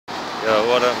Yo,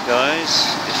 what up guys?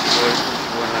 It's your boy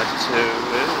Country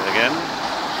 192 again.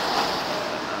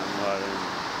 I'm riding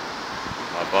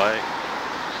my bike.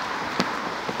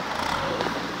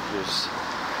 Just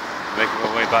making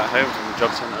my way back home from the job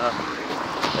centre.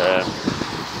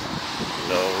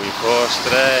 Little wee course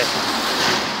today.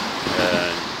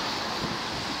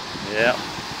 Yeah,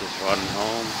 just riding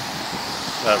home.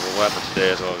 Terrible weather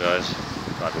today as well guys.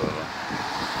 Bad weather.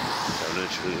 So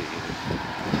literally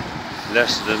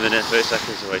less than a minute, 30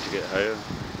 seconds away to get home.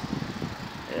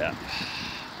 Yeah,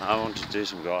 I want to do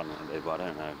some gardening one day, but I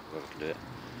don't know whether I can do it.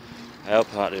 I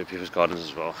help out do people's gardens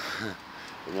as well.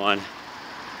 But mine,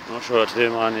 I'm not sure what to do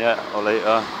mine yet or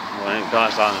later when it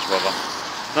dies down this weather.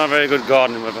 It's not very good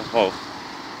gardening weather. Well,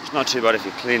 it's not too bad if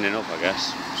you're cleaning up, I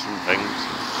guess, some things.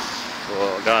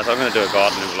 But guys, I'm going to do a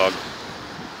gardening vlog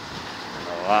and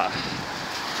all that.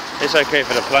 It's okay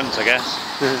for the plants, I guess.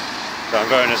 So I'm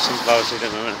growing a sunflower seed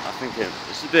at the moment. I think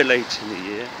it's a bit late in the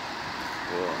year,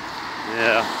 but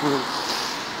yeah.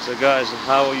 So guys,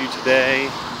 how are you today?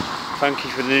 Thank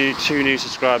you for the 2 new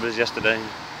subscribers yesterday.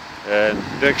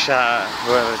 Big shout out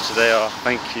whoever today are.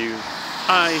 Thank you.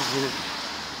 Hi.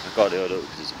 I got the other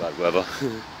because it's bad weather.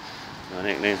 My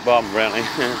nickname's Bob, really.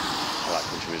 I like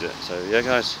country music. So yeah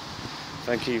guys,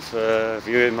 thank you for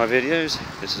viewing my videos.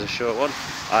 This is a short one.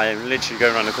 I am literally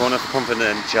going around the corner for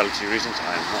confidentiality reasons.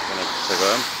 I am not going to go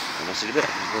home. And I'll see you in a bit.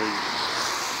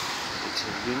 It's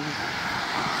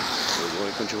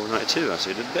very Country 192. I'll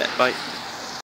see you in a bit. Bye.